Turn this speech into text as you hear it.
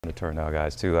To turn now,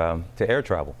 guys, to air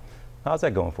travel. How's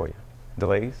that going for you?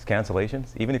 Delays, cancellations?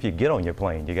 Even if you get on your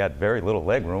plane, you got very little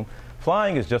leg room.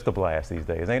 Flying is just a blast these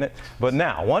days, ain't it? But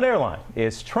now, one airline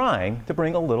is trying to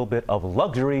bring a little bit of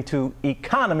luxury to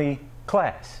economy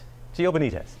class. Gio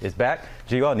Benitez is back.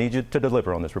 Gio, I need you to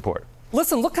deliver on this report.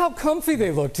 Listen, look how comfy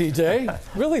they look, TJ.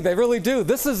 Really, they really do.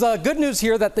 This is good news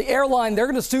here that the airline, they're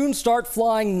going to soon start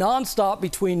flying nonstop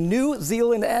between New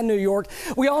Zealand and New York.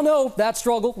 We all know that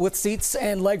struggle with seats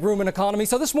and legroom and economy.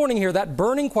 So this morning here, that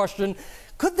burning question,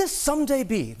 could this someday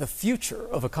be the future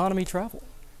of economy travel?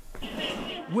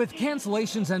 With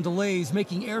cancellations and delays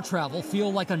making air travel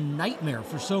feel like a nightmare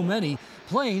for so many,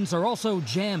 planes are also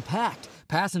jam-packed.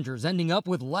 Passengers ending up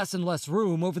with less and less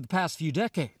room over the past few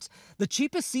decades. The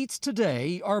cheapest seats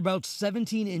today are about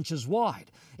 17 inches wide.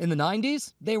 In the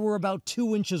 90s, they were about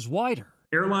 2 inches wider.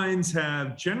 Airlines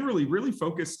have generally really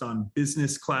focused on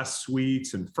business class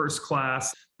suites and first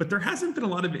class, but there hasn't been a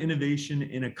lot of innovation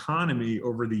in economy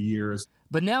over the years.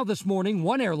 But now this morning,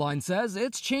 one airline says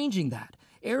it's changing that.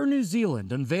 Air New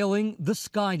Zealand unveiling the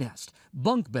Skynest,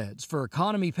 bunk beds for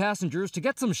economy passengers to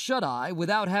get some shut-eye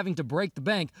without having to break the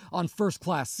bank on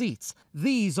first-class seats.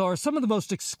 These are some of the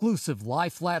most exclusive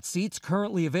lie-flat seats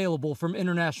currently available from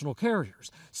international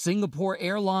carriers. Singapore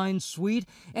Airlines Suite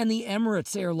and the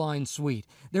Emirates Airlines Suite.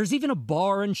 There's even a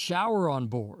bar and shower on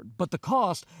board, but the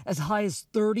cost as high as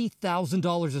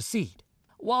 $30,000 a seat.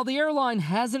 While the airline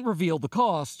hasn't revealed the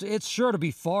cost, it's sure to be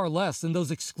far less than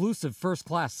those exclusive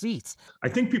first-class seats. I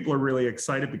think people are really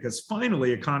excited because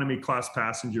finally economy class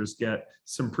passengers get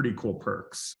some pretty cool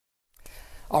perks.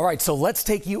 All right, so let's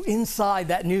take you inside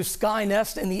that new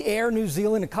Skynest in the Air New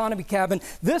Zealand economy cabin.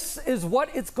 This is what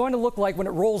it's going to look like when it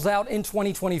rolls out in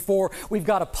 2024. We've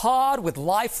got a pod with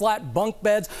lie-flat bunk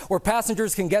beds where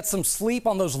passengers can get some sleep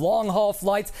on those long-haul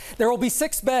flights. There will be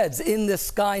 6 beds in this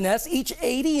Skynest, each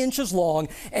 80 inches long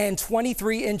and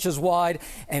 23 inches wide.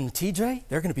 And TJ,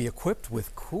 they're going to be equipped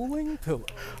with cooling pillows.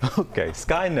 Okay,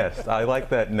 Skynest, I like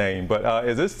that name, but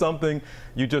is this something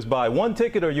you just buy one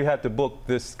ticket or you have to book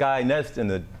this Skynest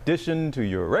in addition to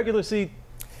your regular seat?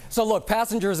 So look,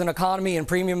 passengers in economy and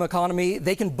premium economy,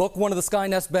 they can book one of the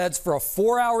Skynest beds for a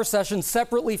 4-hour session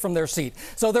separately from their seat.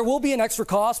 So there will be an extra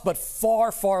cost, but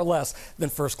far, far less than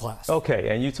first class. Okay,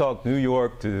 and you talk New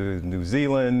York to New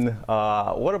Zealand.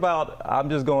 What about, I'm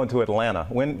just going to Atlanta.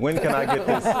 When can I get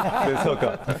this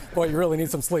hookup? Boy, you really need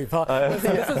some sleep, huh?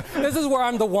 This is where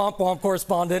I'm the Womp Womp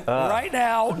correspondent. Right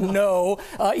now, no.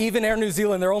 Even Air New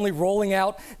Zealand, they're only rolling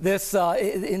out this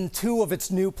in 2 of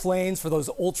its new planes for those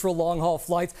ultra long-haul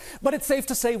flights. But it's safe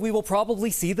to say we will probably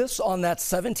see this on that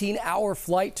 17-hour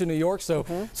flight to New York, so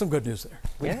some good news there.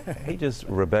 Yeah, he just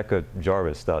Rebecca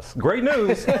Jarvis us. Great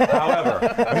news, however.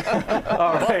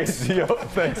 All right, Gio,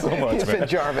 thanks so much, You said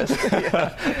Jarvis. Yeah.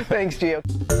 Thanks, Gio.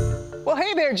 Well,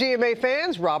 hey there, GMA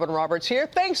fans. Robin Roberts here.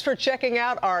 Thanks for checking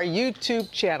out our YouTube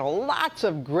channel. Lots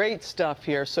of great stuff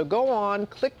here. So go on,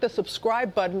 click the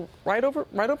subscribe button right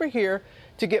over here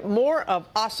to get more of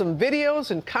awesome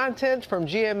videos and content from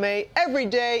GMA every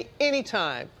day,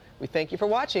 anytime. We thank you for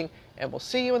watching, and we'll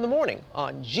see you in the morning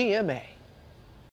on GMA.